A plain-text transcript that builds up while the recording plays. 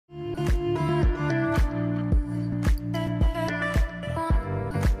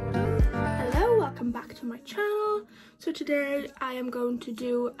So today I am going to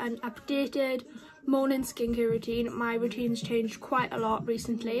do an updated morning skincare routine. My routine's changed quite a lot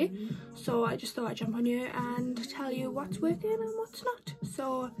recently, so I just thought I'd jump on here and tell you what's working and what's not.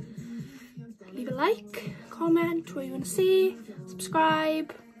 So leave a like, comment what you want to see,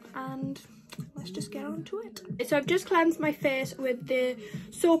 subscribe, and let's just get on to it. So I've just cleansed my face with the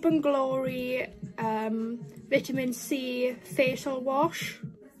Soap and Glory Vitamin C facial wash.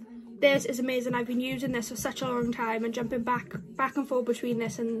 This is amazing. I've been using this for such a long time and jumping back and forth between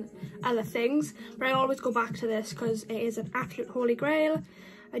this and other things, but I always go back to this because it is an absolute holy grail.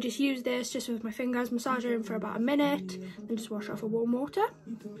 I just use this just with my fingers, massage it in for about a minute, and just wash it off with warm water.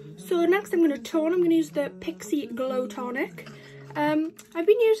 So next I'm going to tone. I'm going to use the Pixi Glow Tonic. I've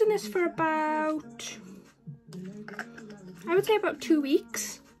been using this for about, I would say about 2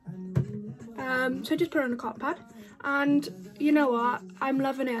 weeks. So I just put it on a cotton pad, and you know what, I'm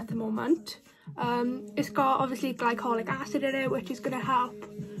loving it at the moment. It's got obviously glycolic acid in it, which is going to help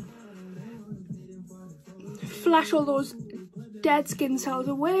flush all those dead skin cells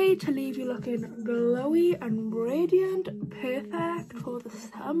away to leave you looking glowy and radiant, perfect for the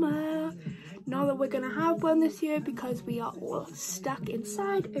summer. Not that we're going to have one this year because we are all stuck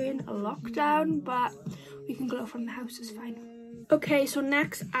inside in a lockdown, but we can glow from the house, it's fine. Okay, so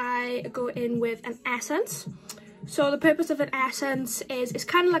next I go in with an essence. So the purpose of an essence is it's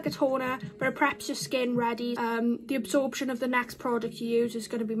kind of like a toner, but it preps your skin ready. The absorption of the next product you use is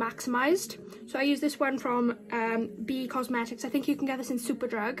going to be maximised. So I use this one from B Cosmetics. I think you can get this in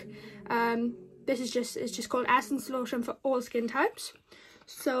Superdrug. This is just called Essence Lotion for all skin types.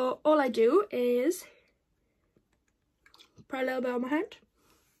 So all I do is put a little bit on my hand.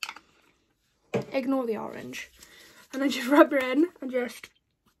 Ignore the orange. And I just rub it in and just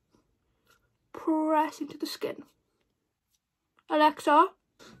press into the skin. Alexa.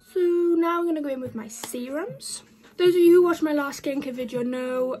 So now I'm going to go in with my serums. Those of you who watched my last skincare video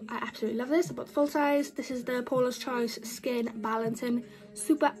know I absolutely love this. I bought the full size. This is the Paula's Choice Skin Balancing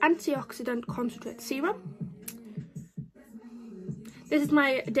Super Antioxidant Concentrate Serum. This is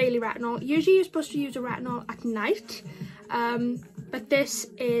my daily retinol. Usually you're supposed to use a retinol at night, but this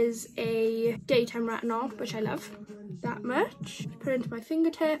is a daytime retinol, which I love that much. Put it into my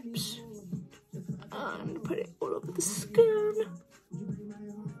fingertips and put it all over the skin.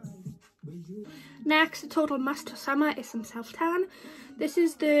 Next, the total must for summer is some self-tan. This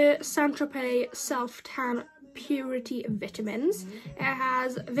is the Saint-Tropez Self-Tan Purity Vitamins. It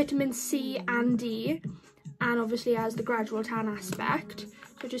has vitamin C and D, and obviously has the gradual tan aspect.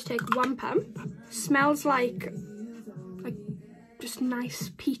 So just take one pump. Smells like just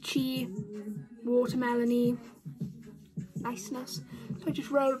nice peachy, watermelony niceness. So I just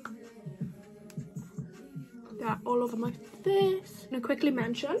roll that all over my face. And I quickly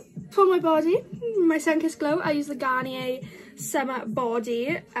mention, for my body, my sun-kissed glow, I use the Garnier Summer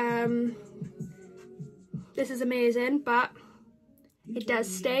Body. This is amazing, but it does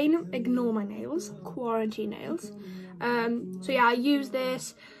stain. Ignore my nails, quarantine nails. So yeah, I use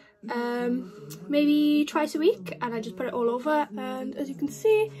this maybe twice a week, and I just put it all over, and as you can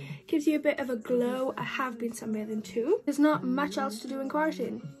see, it gives you a bit of a glow. I have been sunbathing too. There's not much else to do in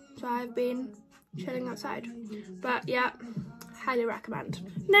quarantine, so I've been chilling outside, but yeah, highly recommend.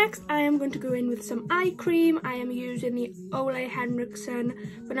 Next I am going to go in with some eye cream. I am using the Ole Henriksen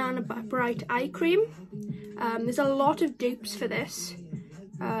Banana Bright Eye Cream. There's a lot of dupes for this.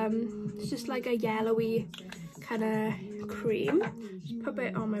 It's just like a yellowy kind of cream. Just put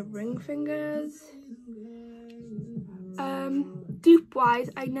it on my ring fingers. Dupe wise,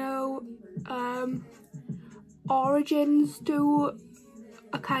 I know Origins do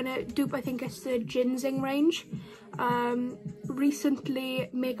a kind of dupe. I think it's the ginseng range. Recently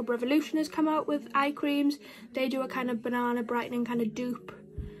Makeup Revolution has come out with eye creams. They do a kind of banana brightening kind of dupe.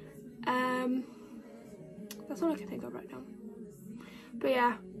 That's all I can think of right now. But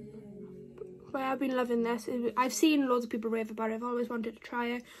yeah, I've been loving this. I've seen loads of people rave about it. I've always wanted to try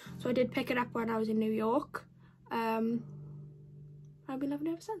it, so I did pick it up when I was in New York. I've been loving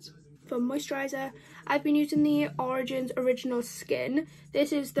it ever since. For moisturizer, I've been using the Origins Original Skin.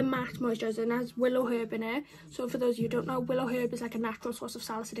 This is the matte moisturizer and has Willowherb in it. So for those of you who don't know, Willowherb is like a natural source of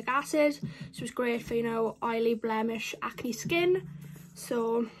salicylic acid, so it's great for, you know, oily, blemish, acne skin.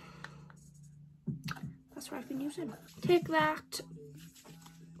 So that's what I've been using. Take that,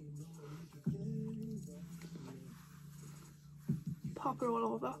 pop it all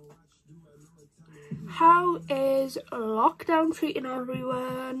over. How is lockdown treating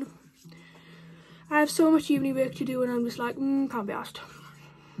everyone? I have so much uni work to do and I'm just like, can't be asked.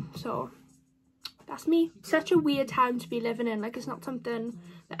 So that's me. Such a weird time to be living in. Like, it's not something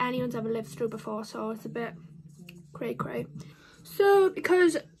that anyone's ever lived through before, so it's a bit cray cray. So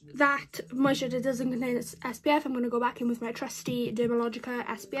because that moisturizer doesn't contain SPF, I'm going to go back in with my trusty Dermalogica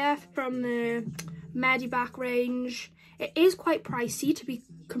SPF from the Medibac range. It is quite pricey, to be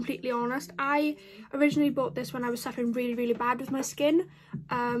completely honest. I originally bought this when I was suffering really bad with my skin,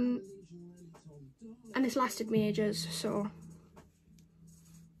 and it's lasted me ages, so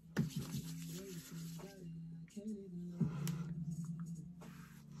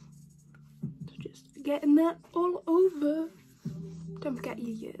just getting that all over. Don't forget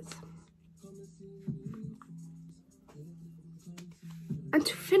your ears. And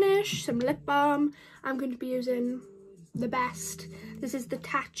to finish, some lip balm. I'm going to be using the best. This is the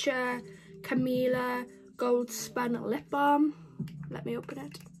Tatcha Camellia Gold Spun Lip Balm. Let me open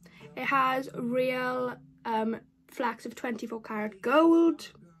it. It has real flecks of 24 karat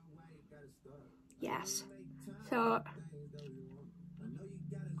gold. Yes. So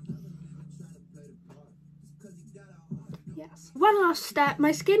yes. One last step.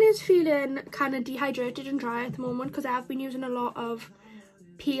 My skin is feeling kind of dehydrated and dry at the moment because I have been using a lot of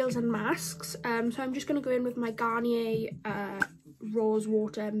peels and masks. So I'm just going to go in with my Garnier Rose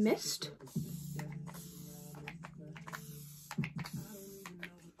Water Mist.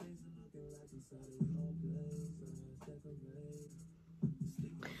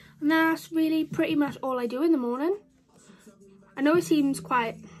 And that's really pretty much all I do in the morning. I know it seems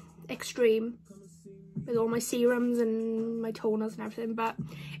quite extreme with all my serums and my toners and everything, but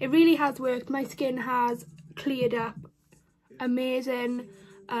it really has worked. My skin has cleared up amazing.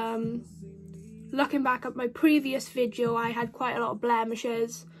 Looking back at my previous video, I had quite a lot of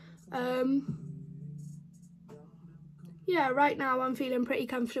blemishes. Yeah, right now I'm feeling pretty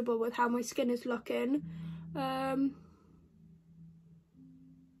comfortable with how my skin is looking.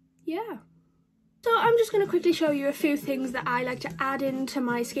 Yeah. So I'm just going to quickly show you a few things that I like to add into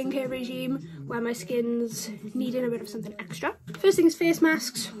my skincare regime where my skin's needing a bit of something extra. First thing is face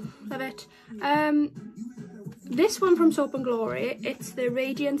masks. Love it. This one from Soap & Glory, it's the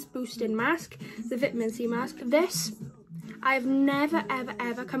Radiance Boosting Mask, the Vitamin C mask. This, I've never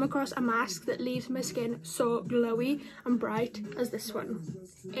ever come across a mask that leaves my skin so glowy and bright as this one.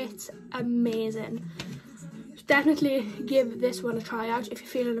 It's amazing. Definitely give this one a try out if you're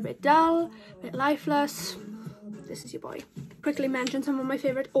feeling a bit dull, a bit lifeless. This is your boy. Quickly mention some of my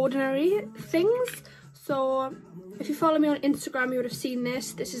favourite Ordinary things. So if you follow me on Instagram, you would have seen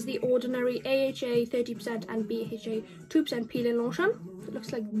this. This is the Ordinary AHA 30% and BHA 2% peeling lotion. It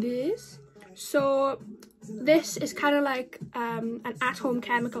looks like this. So this is kind of like an at-home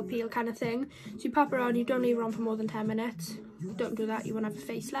chemical peel kind of thing. So you pop it on, you don't leave it on for more than 10 minutes. Don't do that, you won't have a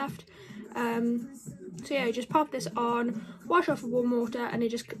face left. So yeah, you just pop this on, wash off with warm water, and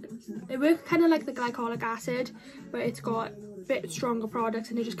it works kind of like the glycolic acid, but it's got a bit stronger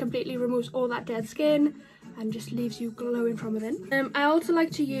products, and it just completely removes all that dead skin and just leaves you glowing from within. I also like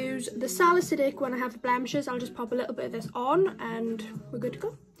to use the Salycidic when I have blemishes. I'll just pop a little bit of this on and we're good to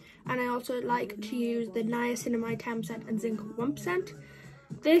go. And I also like to use the Niacinamide 10% and Zinc 1%.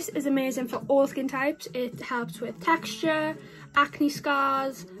 This is amazing for all skin types. It helps with texture, acne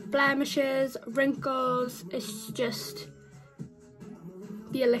scars, blemishes, wrinkles. It's just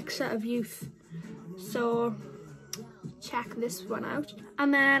the elixir of youth. So check this one out.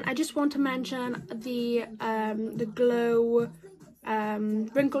 And then I just want to mention the Glow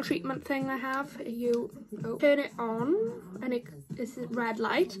wrinkle treatment thing I have. You turn it on and it's a red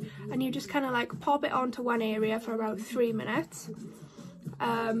light, and you just kind of like pop it onto one area for about 3 minutes.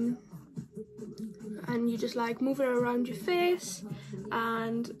 And you just like move it around your face,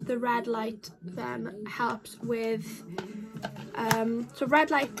 and the red light then helps with so red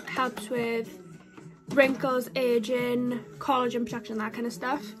light helps with wrinkles, aging, collagen production, that kind of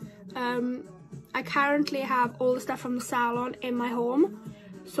stuff. I currently have all the stuff from the salon in my home,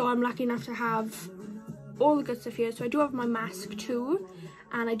 so I'm lucky enough to have all the good stuff here. So I do have my mask too,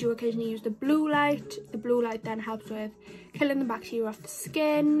 and I do occasionally use the blue light. The blue light then helps with killing the bacteria off the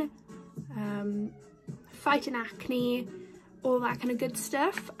skin, fighting acne, all that kind of good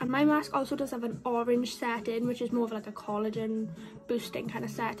stuff. And my mask also does have an orange setting, which is more of like a collagen boosting kind of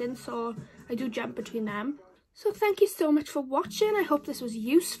setting, so I do jump between them. So thank you so much for watching. I hope this was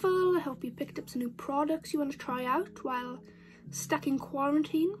useful. I hope you picked up some new products you want to try out while stuck in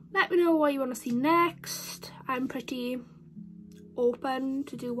quarantine. Let me know what you want to see next. I'm pretty open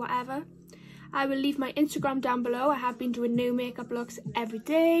to do whatever. I will leave my Instagram down below. I have been doing new makeup looks every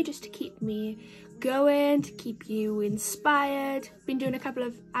day just to keep me going, to keep you inspired. Been doing a couple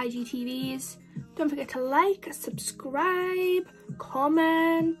of IGTVs. Don't forget to like, subscribe,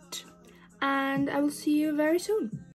 comment, and I will see you very soon.